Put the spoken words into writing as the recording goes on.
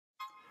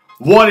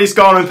What is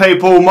going on,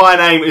 people? My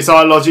name is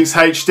iLogix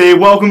HD.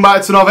 Welcome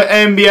back to another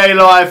NBA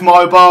Live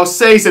Mobile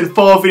Season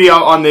 4 video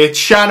on the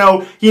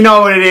channel. You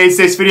know what it is.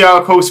 This video,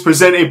 of course,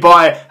 presented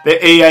by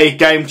the EA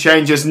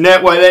Gamechangers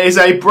Network. There is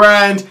a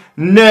brand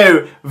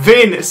new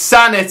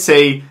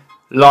Vinsanity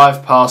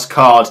Live Pass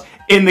card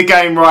in the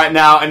game right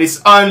now, and it's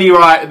only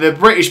right the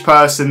British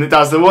person that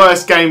does the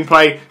worst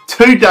gameplay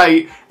to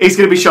date is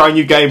going to be showing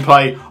you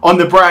gameplay on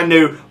the brand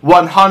new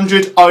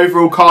 100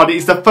 overall card. It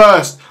is the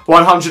first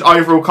 100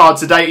 overall card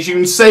to date. As you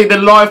can see, the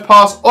Live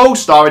Pass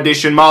All-Star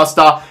Edition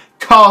Master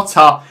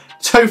Carter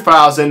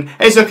 2000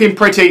 is looking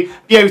pretty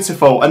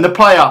beautiful, and the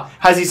player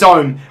has his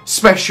own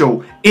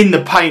special in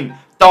the paint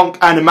dunk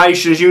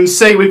animation. As you can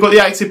see, we've got the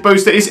active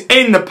boost that is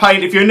in the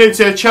paint. If you're new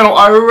to the channel,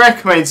 I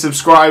recommend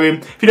subscribing.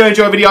 If you do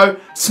enjoy the video,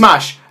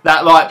 smash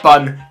that like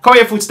button,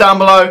 comment your thoughts down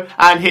below,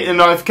 and hit the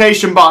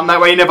notification button. That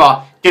way you're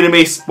never going to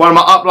miss one of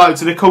my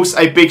uploads. And of course,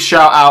 a big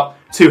shout out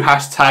to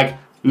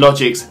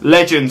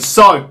 #LogixLegends.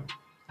 So,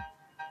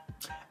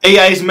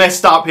 EA's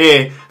messed up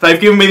here.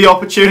 They've given me the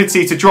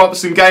opportunity to drop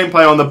some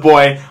gameplay on the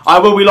boy. I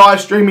will be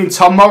live streaming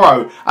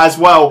tomorrow as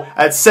well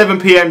at 7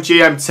 PM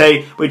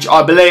GMT, which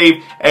I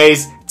believe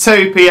is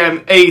 2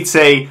 PM ET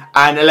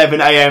and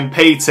 11 AM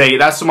PT.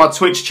 That's on my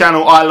Twitch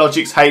channel,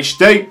 iLogix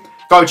HD.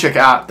 Go check it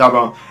out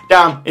down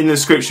in the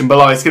description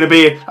below. It's going to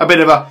be a bit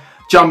of a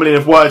jumbling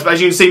of words, but as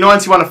you can see,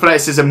 91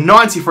 athleticism,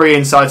 93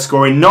 inside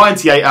scoring,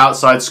 98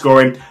 outside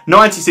scoring,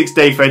 96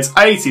 defense,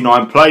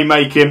 89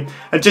 playmaking.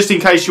 And just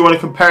in case you want to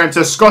compare him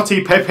to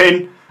Scottie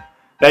Pippen,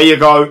 there you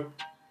go.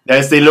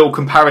 There's the little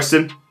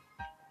comparison.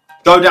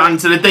 Go down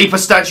into the deeper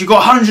stats. You've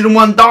got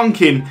 101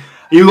 dunking.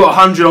 You've got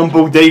 100 on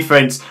ball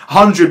defense,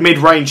 100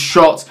 mid-range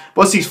shots.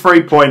 What's his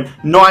 3-point?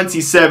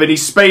 97.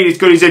 His speed is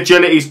good, his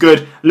agility is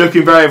good,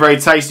 looking very, very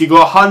tasty. You've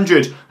got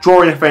 100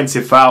 drawing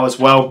offensive foul as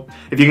well.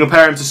 If you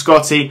compare him to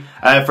Scotty,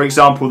 for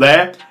example,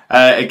 there,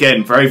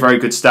 again, very, very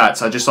good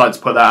stats. I just like to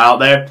put that out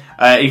there.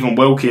 Even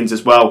Wilkins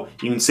as well.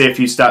 You can see a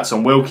few stats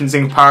on Wilkins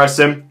in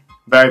comparison.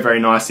 Very, very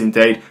nice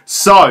indeed.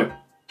 So,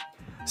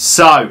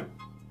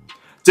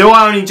 do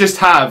I only just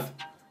have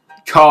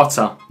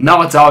Carter? No,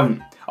 I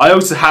don't. I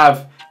also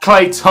have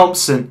Klay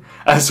Thompson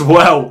as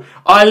well.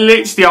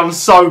 I'm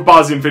so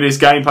buzzing for this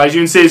gameplay. As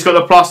you can see, he's got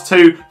the plus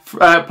two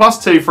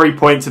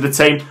 3-point to the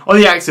team on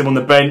the active on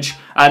the bench,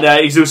 and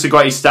he's also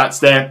got his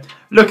stats there.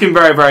 Looking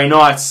very, very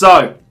nice.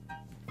 So,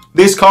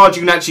 this card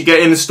you can actually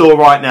get in the store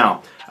right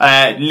now.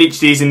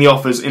 Literally is in the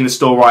offers in the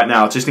store right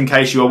now, just in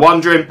case you were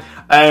wondering.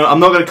 I'm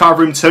not going to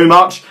cover him too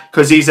much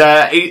because he's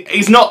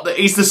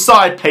the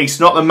side piece,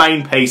 not the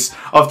main piece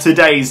of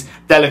today's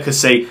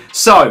delicacy.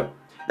 So,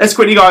 let's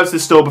quickly go over to the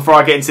store before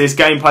I get into this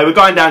gameplay. We're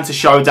going down to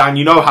Showdown.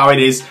 You know how it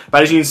is.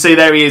 But as you can see,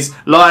 there he is.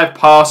 Live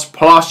Pass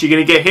Plus. You're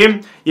going to get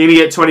him. You're going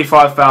to get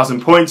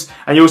 25,000 points.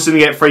 And you're also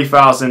going to get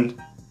 3,000.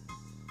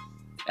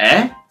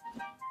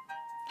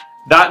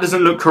 That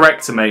doesn't look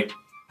correct to me.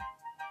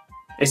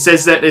 It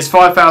says that there's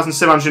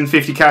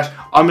 5,750 cash.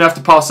 I'm going to have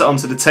to pass that on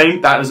to the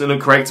team. That doesn't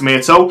look correct to me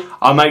at all.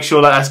 I'll make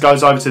sure that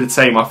goes over to the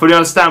team. I fully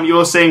understand what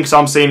you're seeing because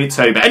I'm seeing it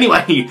too. But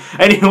anyway,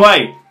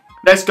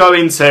 let's go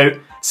into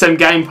some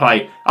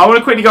gameplay. I want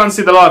to quickly go and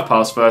see the Live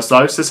Pass first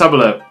though, so let's have a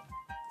look.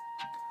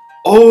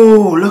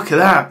 Oh, look at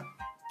that.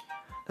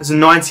 There's a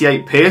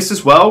 98 Pierce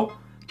as well.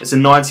 There's a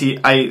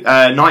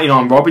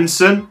 99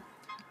 Robinson.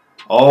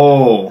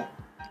 Oh,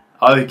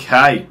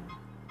 okay.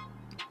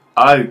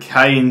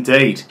 Okay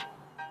indeed.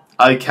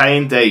 Okay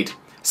indeed.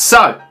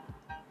 So,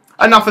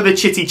 enough of the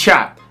chitty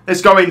chat.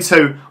 Let's go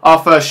into our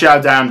first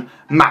Showdown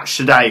match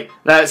today.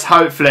 Let's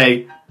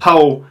hopefully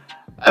pull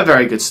a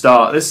very good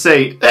start. Let's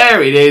see.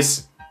 There it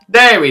is.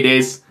 There it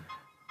is.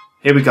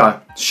 Here we go.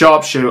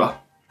 Sharpshooter.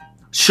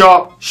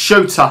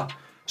 Sharpshooter.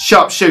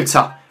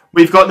 Sharpshooter.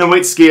 We've got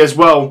Nowitzki as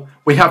well.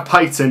 We have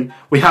Payton.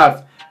 We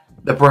have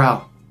the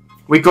Brow.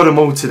 We got them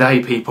all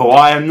today, people.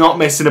 I am not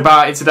messing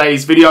about in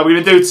today's video. We're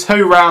going to do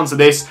 2 rounds of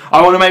this.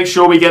 I want to make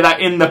sure we get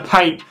that in the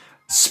paint.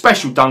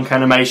 Special dunk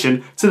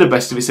animation to the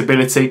best of its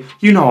ability.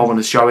 You know I want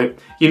to show it.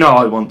 You know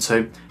I want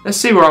to. Let's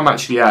see where I'm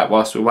actually at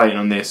whilst we're waiting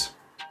on this.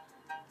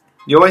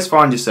 You always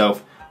find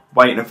yourself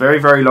waiting a very,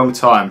 very long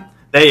time.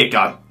 There you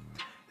go.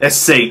 Let's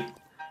see.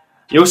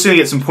 You're also going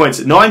to get some points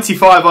at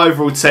 95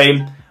 overall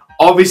team.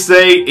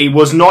 Obviously, he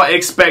was not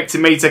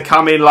expecting me to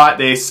come in like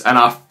this, and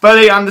I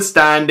fully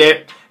understand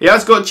it. He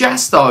has got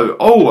Jas though.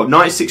 Oh,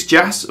 96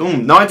 Jas. Oh,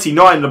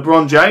 99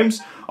 LeBron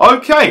James.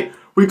 Okay,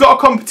 we've got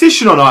a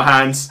competition on our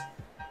hands.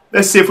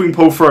 Let's see if we can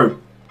pull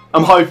through.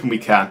 I'm hoping we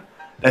can.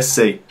 Let's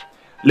see.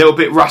 A little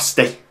bit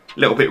rusty. A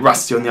little bit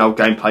rusty on the old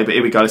gameplay, but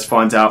here we go. Let's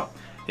find out.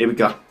 Here we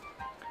go.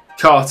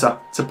 Carter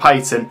to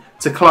Payton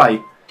to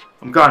Klay.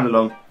 I'm going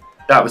along.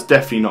 That was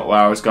definitely not where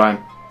I was going.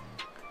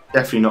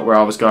 Definitely not where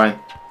I was going.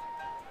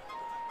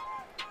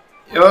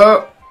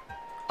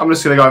 I'm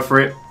just going to go for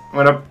it. I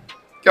want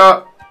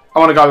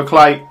to go with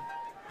Klay.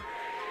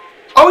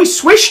 Oh, he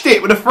swished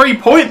it with a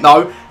 3-point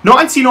though.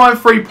 99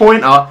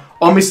 3-pointer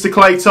on Mr.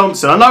 Klay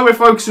Thompson. I know we're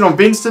focusing on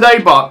Vince today,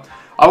 but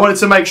I wanted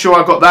to make sure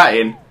I got that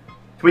in.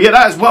 Can we get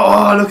that as well?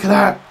 Oh, look at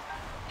that.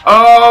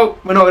 Oh,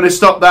 we're not going to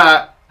stop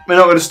that. We're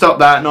not going to stop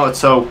that. Not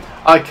at all.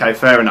 Okay,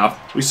 fair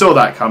enough. We saw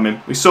that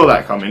coming. We saw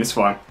that coming. It's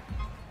fine.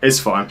 It's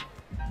fine.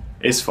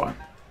 It's fine.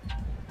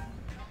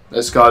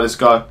 Let's go. Let's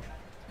go.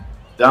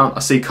 Down. I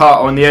see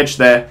Carter on the edge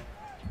there.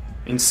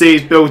 And see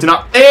he's building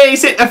up.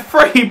 He's hit the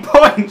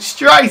 3-point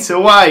straight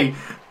away.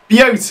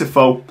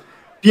 Beautiful.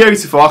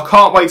 Beautiful. I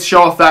can't wait to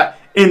show off that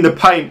in the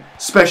paint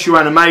special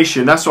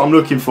animation. That's what I'm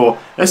looking for.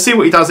 Let's see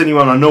what he does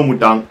anyway on a normal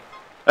dunk.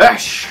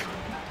 Esh.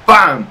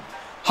 Bam.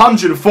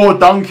 104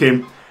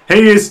 dunking.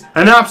 He is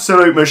an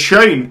absolute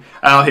machine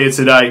out here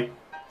today.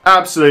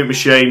 Absolute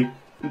machine.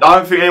 I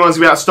don't think anyone's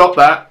going to be able to stop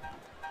that.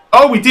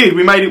 Oh, we did.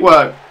 We made it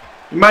work.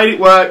 We made it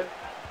work.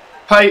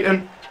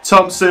 Peyton,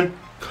 Thompson,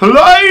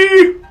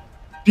 Clay.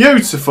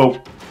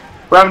 Beautiful.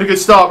 We're having a good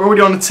start. We're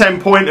already on the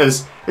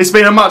 10-pointers. It's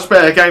been a much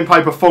better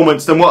gameplay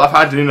performance than what I've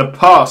had in the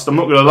past. I'm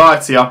not going to lie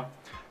to you.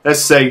 Let's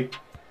see.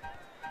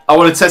 I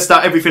want to test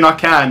out everything I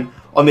can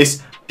on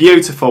this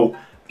beautiful,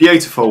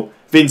 beautiful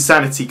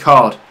Vinsanity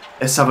card.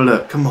 Let's have a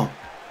look. Come on.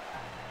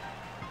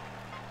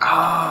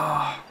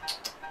 Ah.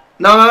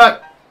 No, no,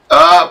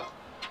 no.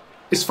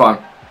 It's fine.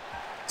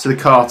 To the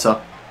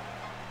Carter.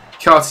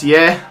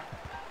 Cartier.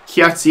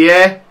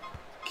 Cartier.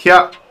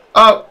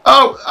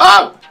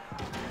 Oh.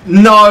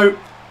 No.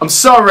 I'm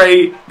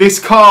sorry. This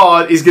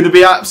card is going to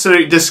be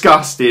absolutely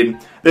disgusting.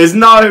 There's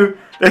no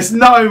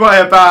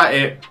way about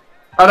it.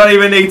 I don't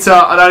even need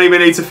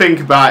to think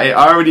about it.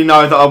 I already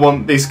know that I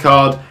want this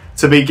card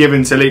to be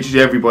given to literally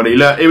everybody.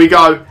 Look, here we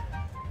go.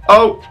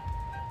 Oh,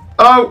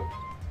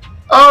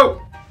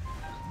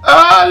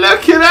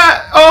 look at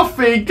that. Off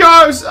he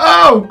goes.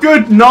 Oh,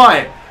 good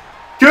night.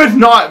 Good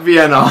night,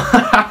 Vienna.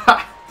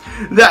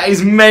 That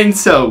is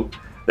mental.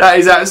 That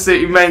is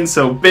absolutely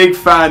mental. Big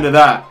fan of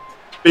that.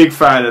 Big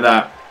fan of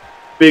that.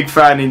 Big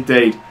fan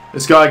indeed.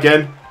 Let's go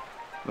again.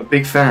 I'm a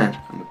big fan.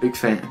 I'm a big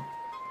fan.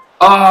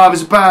 Oh, it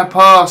was a bad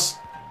pass.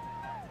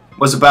 It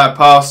was a bad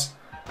pass.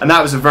 And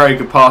that was a very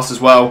good pass as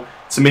well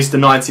to Mr.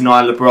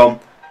 99 LeBron.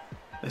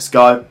 Let's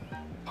go.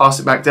 Pass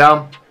it back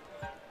down.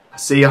 I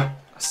see ya.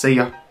 I see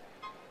ya.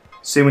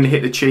 See when you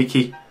hit the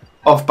cheeky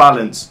off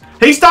balance.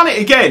 He's done it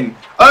again.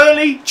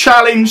 Early,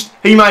 challenged,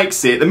 he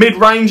makes it. The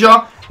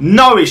mid-ranger,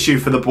 no issue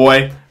for the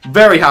boy.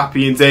 Very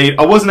happy indeed.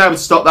 I wasn't able to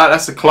stop that.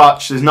 That's a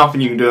clutch. There's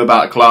nothing you can do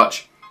about a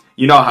clutch.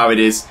 You know how it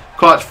is.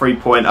 Clutch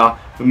 3-pointer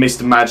for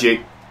Mr.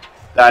 Magic.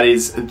 That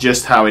is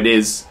just how it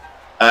is.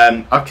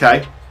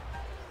 Okay.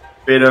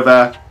 Bit of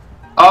a...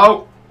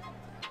 Oh.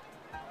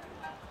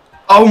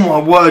 Oh my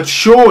word.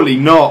 Surely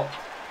not.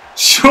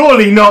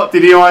 Surely not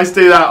did he almost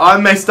do that. I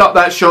messed up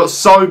that shot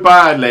so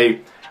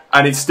badly.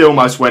 And it still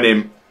almost went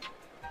in.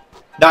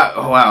 That...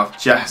 Oh wow.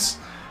 Jess.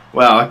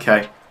 Well,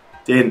 okay.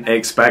 Didn't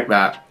expect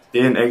that.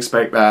 Didn't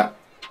expect that.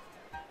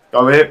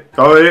 Go it.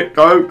 Go it.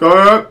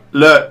 Go.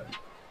 Look.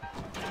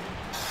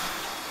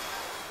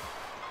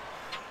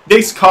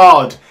 This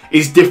card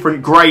is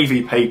different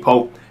gravy,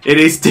 people. It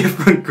is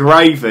different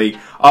gravy.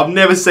 I've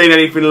never seen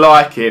anything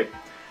like it.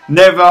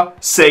 Never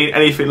seen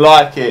anything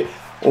like it.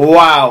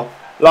 Wow.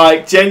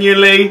 Like,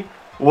 genuinely,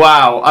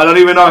 wow. I don't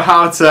even know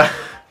how to...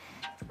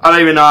 I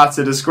don't even know how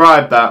to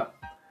describe that.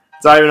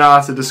 Don't even know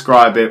how to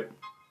describe it.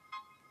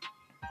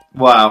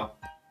 Wow.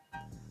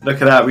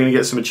 Look at that. We're going to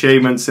get some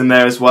achievements in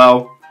there as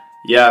well.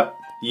 Yep.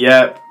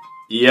 Yep,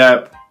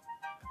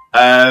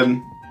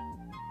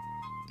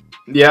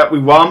 we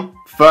won.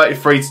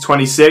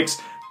 33-26.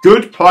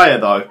 Good player,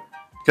 though.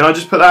 Can I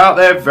just put that out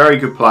there? Very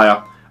good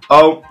player.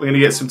 Oh, we're going to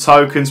get some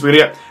tokens. We're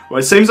going to get... Well,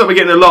 it seems like we're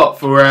getting a lot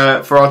for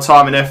our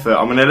time and effort.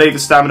 I'm going to leave the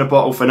stamina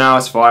bottle for now.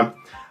 It's fine.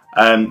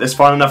 Let's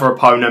find another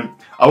opponent.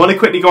 I want to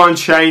quickly go and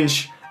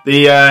change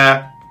the...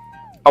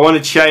 I want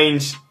to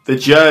change the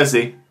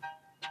jersey.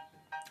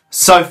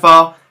 So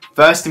far,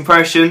 first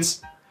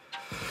impressions.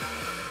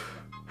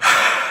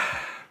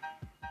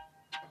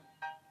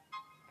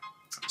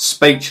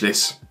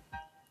 Speechless.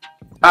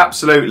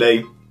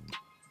 Absolutely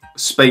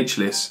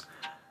speechless.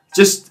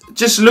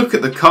 Just look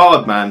at the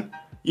card, man.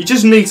 You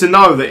just need to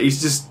know that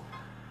he's just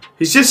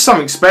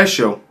something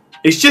special.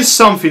 It's just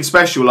something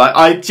special. Like,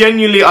 I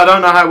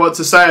don't know what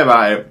to say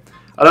about it.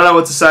 I don't know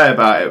what to say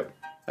about it.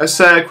 Let's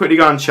quickly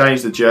go and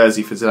change the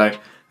jersey for today.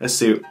 Let's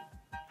see.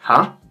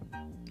 Huh?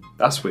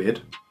 That's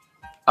weird.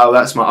 Oh,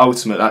 that's my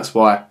ultimate. That's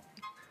why.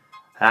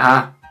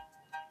 Haha.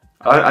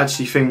 I don't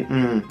actually think...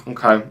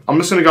 okay. I'm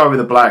just going to go with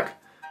a black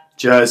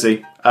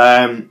jersey.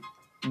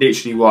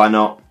 Literally, why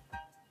not?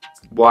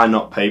 Why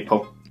not,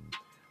 people?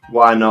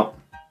 Why not?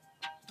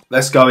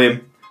 Let's go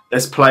in.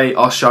 Let's play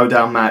our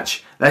showdown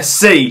match. Let's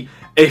see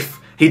if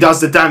he does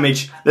the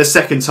damage the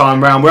second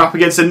time round. We're up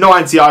against a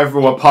 90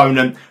 overall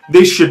opponent.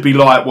 This should be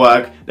light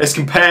work. Let's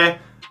compare.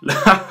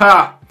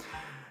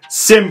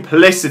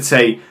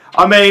 Simplicity.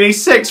 I mean,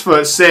 he's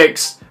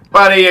 6'6",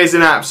 but he is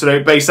an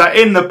absolute beast. Like,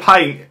 in the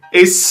paint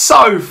is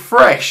so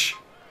fresh.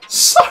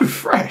 So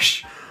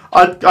fresh.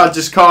 I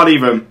just can't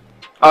even.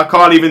 I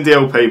can't even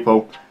deal,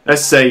 people.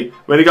 Let's see.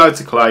 We're going to go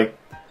to Clay.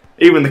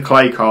 Even the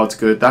Clay card's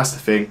good. That's the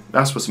thing.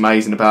 That's what's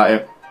amazing about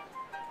it.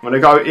 I'm going to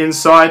go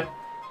inside.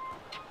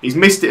 He's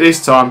missed it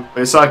this time,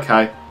 but it's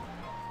okay.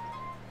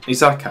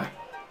 It's okay.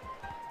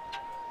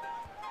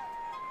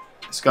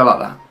 Let's go like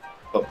that.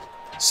 But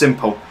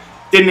simple.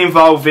 Didn't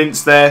involve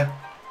Vince there,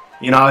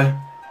 you know.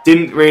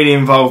 Didn't really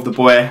involve the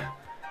boy,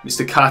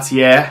 Mr.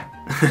 Cartier.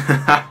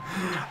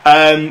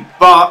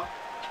 But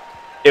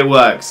it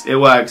works. It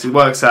works. It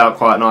works out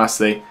quite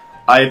nicely.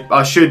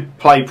 I should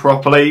play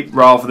properly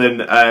rather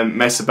than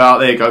mess about.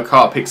 There you go.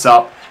 Carter picks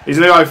up. He's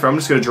going to go for it. I'm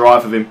just going to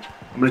drive with him.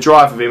 I'm going to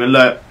drive with him. And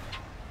look,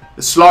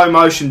 the slow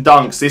motion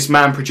dunks this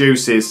man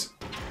produces.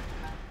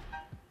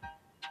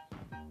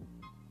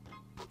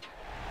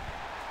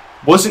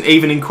 Wasn't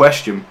even in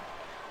question.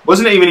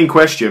 Wasn't even in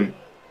question.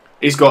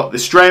 He's got the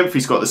strength.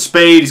 He's got the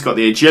speed. He's got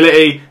the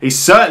agility. He's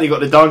certainly got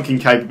the dunking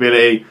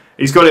capability.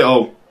 He's got it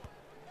all.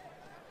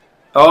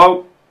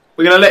 Oh,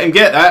 we're going to let him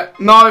get that.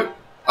 No.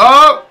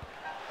 Oh.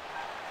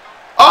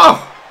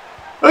 Oh.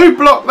 Who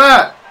blocked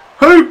that?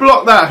 Who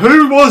blocked that?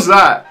 Who was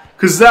that?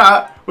 Because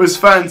that was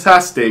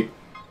fantastic.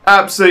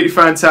 Absolutely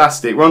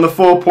fantastic. We're on the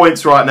 4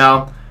 points right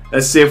now.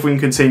 Let's see if we can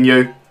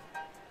continue.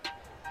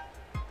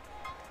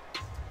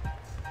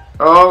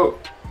 Oh.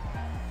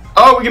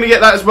 Oh, we're going to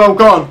get that as well.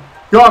 Go on.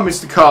 Go on,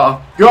 Mr.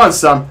 Carter. Go on,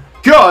 son.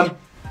 Go on.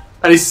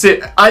 And he's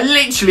sit. I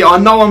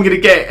know I'm going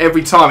to get it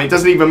every time. It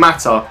doesn't even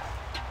matter.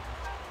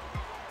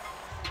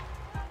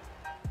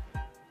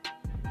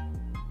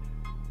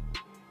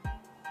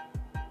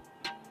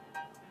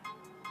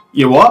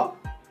 You what?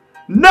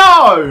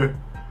 No!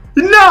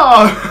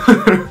 No!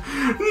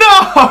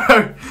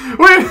 No!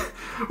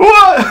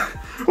 What?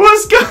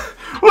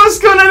 What's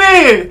going on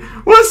here?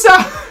 What's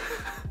that?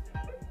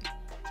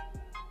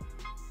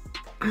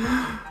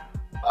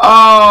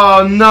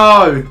 Oh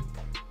no!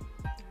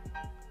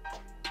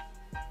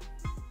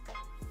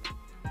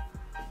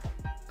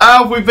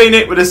 How have we been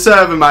hit with a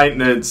server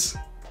maintenance?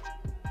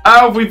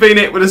 How have we been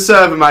hit with a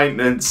server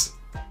maintenance?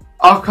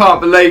 I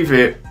can't believe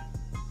it.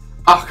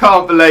 I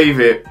can't believe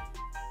it.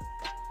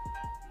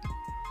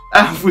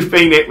 How have we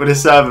been hit with a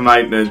server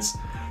maintenance?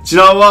 Do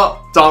you know what?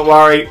 Don't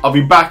worry, I'll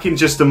be back in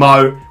just a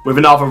mo with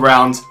another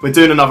round. We're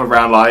doing another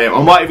round like it.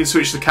 I might even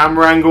switch the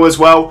camera angle as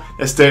well.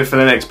 Let's do it for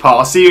the next part.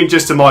 I'll see you in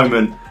just a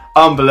moment.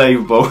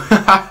 Unbelievable.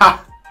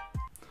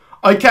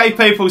 Okay,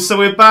 people, so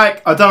we're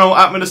back. I don't know what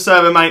happened to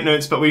server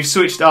maintenance, but we've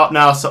switched up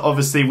now. So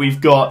obviously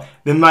we've got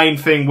the main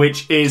thing,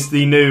 which is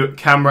the new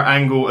camera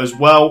angle as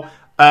well.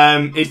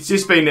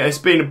 It's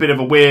been a bit of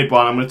a weird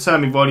one. I'm going to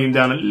turn my volume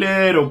down a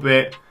little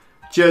bit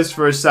just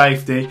for a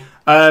safety.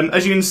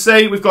 As you can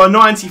see, we've got a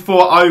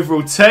 94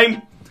 overall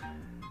team.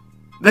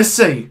 Let's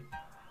see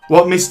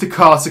what Mr.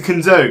 Carter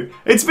can do.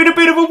 It's been a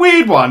bit of a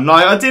weird one.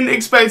 Like, I didn't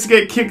expect to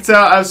get kicked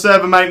out of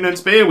server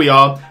maintenance, but here we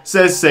are.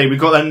 So let's see, we've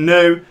got that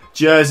new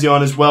jersey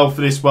on as well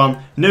for this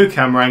one. New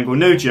camera angle,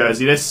 new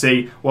jersey. Let's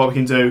see what we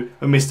can do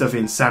with Mr.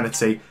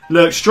 Vinsanity.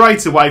 Look,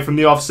 straight away from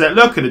the offset.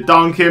 Look at the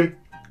dunk him.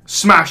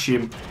 Smash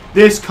him.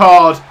 This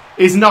card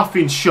is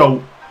nothing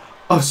short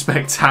of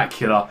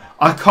spectacular.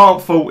 I can't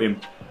fault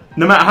him.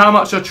 No matter how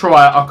much I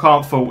try, I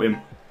can't fault him.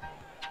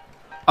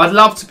 I'd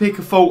love to pick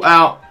a fault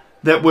out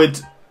that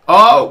would...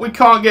 Oh, we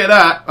can't get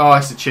that. Oh,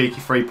 it's a cheeky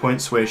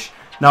 3-point swish.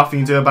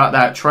 Nothing to do about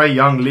that. Trae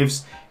Young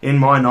lives in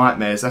my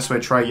nightmares. That's where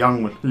Trae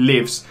Young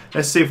lives.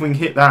 Let's see if we can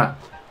hit that.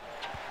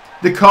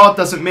 The card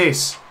doesn't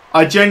miss.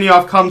 I've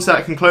come to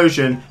that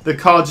conclusion. The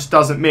card just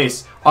doesn't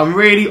miss. I'm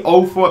really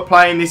awful at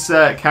playing this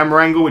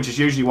camera angle, which is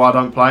usually why I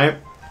don't play it.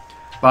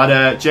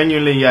 But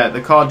genuinely, yeah,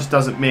 the card just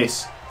doesn't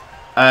miss.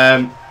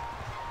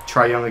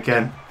 Trae Young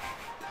again.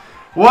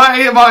 Why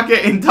am I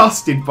getting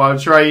dusted by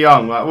Trae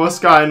Young? Like, what's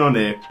going on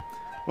here?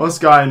 What's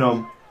going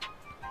on?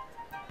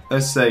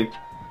 Let's see.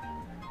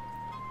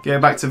 Get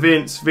it back to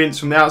Vince. Vince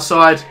from the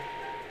outside.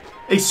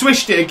 He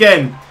swished it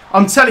again.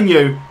 I'm telling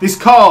you, this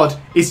card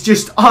is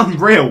just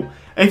unreal.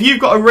 If you've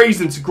got a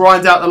reason to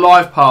grind out the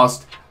live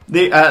pass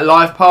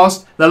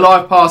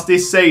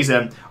this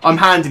season, I'm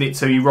handing it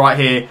to you right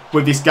here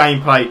with this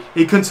gameplay.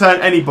 It can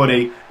turn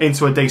anybody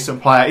into a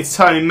decent player. It's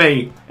turning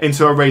me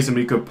into a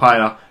reasonably good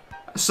player.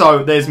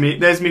 So there's me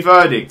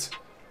verdict.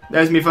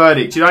 There's my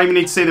verdict. You don't even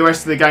need to see the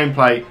rest of the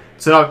gameplay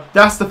to know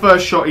that's the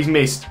first shot he's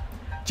missed.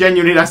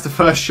 Genuinely, that's the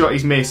first shot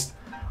he's missed.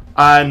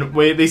 And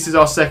this is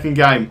our second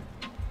game.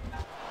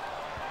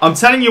 I'm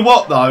telling you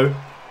what though,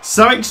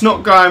 something's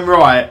not going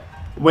right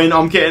when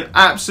I'm getting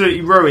absolutely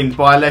ruined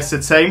by a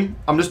lesser team.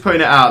 I'm just putting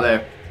it out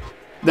there.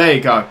 There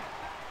you go.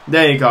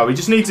 There you go. We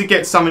just need to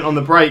get something on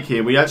the break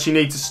here. We actually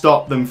need to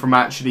stop them from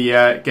actually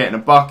getting a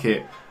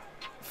bucket.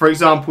 For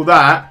example,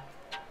 that.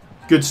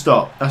 Good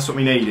stop. That's what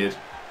we needed.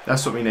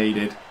 That's what we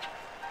needed.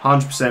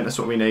 100% that's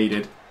what we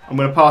needed. I'm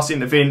going to pass it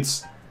into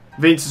Vince.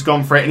 Vince has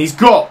gone for it and he's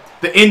got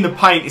the in the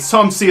paint. It's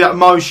time to see that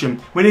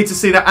motion. We need to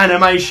see that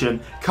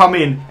animation come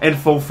in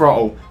full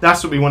throttle.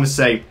 That's what we want to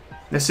see.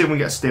 Let's see if we can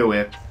get a steal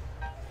here.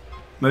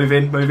 Move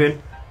in, move in.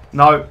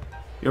 No,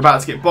 you're about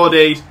to get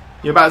bodied.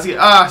 You're about to get...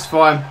 Ah, it's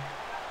fine.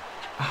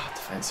 Ah,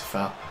 defensive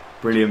foul.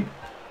 Brilliant.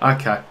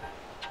 Okay.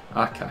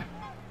 Okay.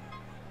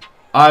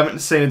 I haven't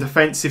seen a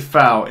defensive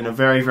foul in a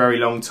very, very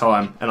long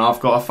time. And I've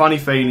got a funny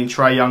feeling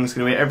Trae Young's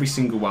going to hit every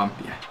single one.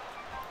 Yeah.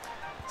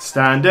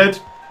 Standard.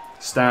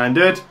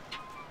 Standard.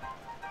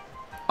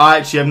 I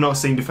actually have not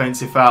seen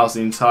defensive fouls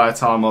the entire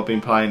time I've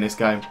been playing this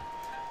game.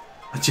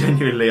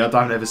 Genuinely, I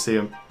don't ever see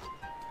them.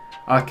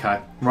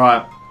 Okay,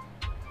 right.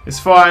 It's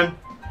fine.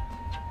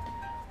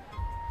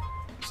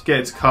 Let's get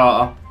it to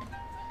Carter.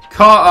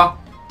 Carter.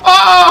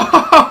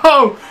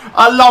 Oh!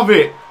 I love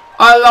it.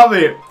 I love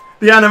it.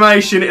 The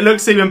animation, it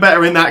looks even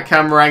better in that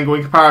camera angle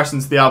in comparison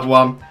to the other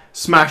one.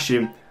 Smash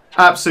him.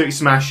 Absolutely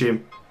smash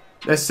him.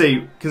 Let's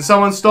see. Can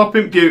someone stop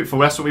him? Beautiful.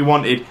 That's what we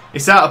wanted.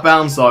 It's out of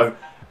bounds though.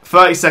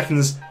 30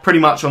 seconds pretty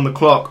much on the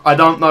clock. I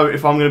don't know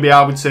if I'm going to be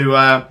able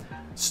to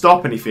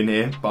stop anything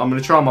here, but I'm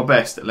going to try my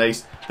best at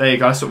least. There you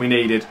go. That's what we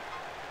needed.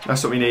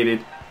 That's what we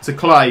needed. To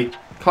Clay.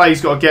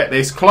 Clay's got to get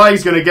this.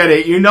 Clay's going to get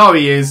it. You know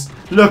he is.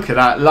 Look at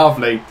that.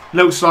 Lovely.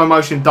 Little slow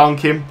motion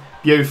dunking.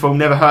 Beautiful.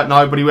 Never hurt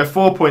nobody. We're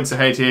 4 points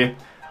ahead here.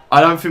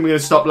 I don't think we're going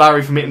to stop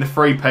Larry from hitting the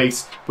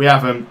three-piece. We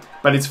haven't,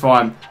 but it's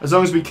fine. As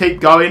long as we keep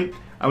going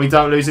and we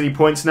don't lose any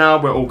points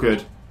now, we're all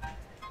good.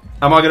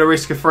 Am I going to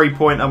risk a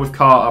three-pointer with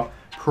Carter?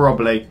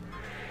 Probably.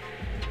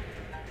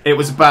 It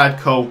was a bad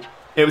call.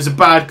 It was a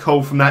bad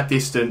call from that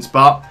distance,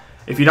 but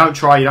if you don't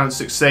try, you don't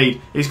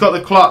succeed. He's got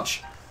the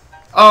clutch.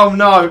 Oh,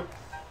 no.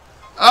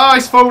 Oh,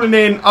 he's falling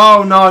in.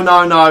 Oh, no,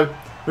 no, no.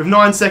 With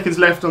 9 seconds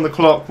left on the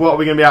clock, what are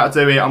we going to be able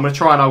to do here? I'm going to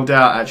try and hold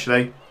out,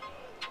 actually.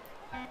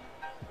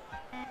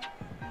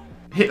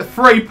 Hit the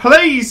three,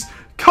 please.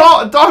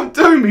 Carter, don't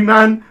do me,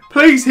 man.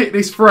 Please hit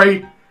this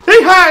three.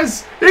 He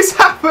has. It's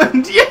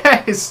happened.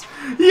 Yes.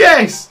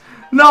 Yes.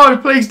 No,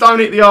 please don't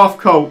hit the half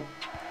court.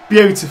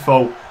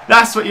 Beautiful.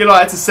 That's what you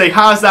like to see.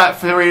 How's that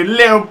for a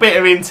little bit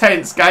of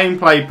intense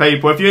gameplay,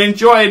 people? If you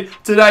enjoyed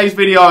today's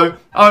video,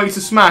 I want you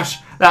to smash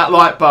that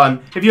like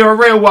button. If you're a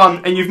real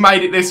one and you've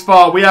made it this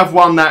far, we have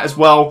won that as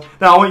well.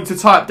 Now I want you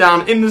to type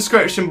down in the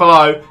description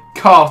below,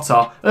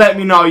 Carter. Let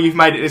me know you've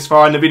made it this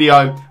far in the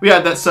video. We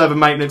had that server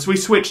maintenance. We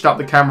switched up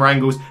the camera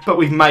angles, but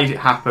we've made it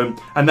happen.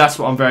 And that's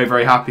what I'm very,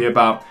 very happy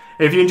about.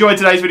 If you enjoyed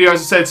today's video,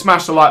 as I said,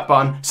 smash the like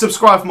button.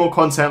 Subscribe for more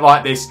content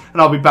like this.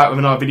 And I'll be back with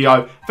another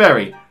video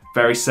very,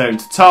 very soon.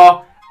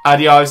 Ta-ta.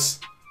 Adios.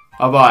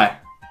 Bye-bye.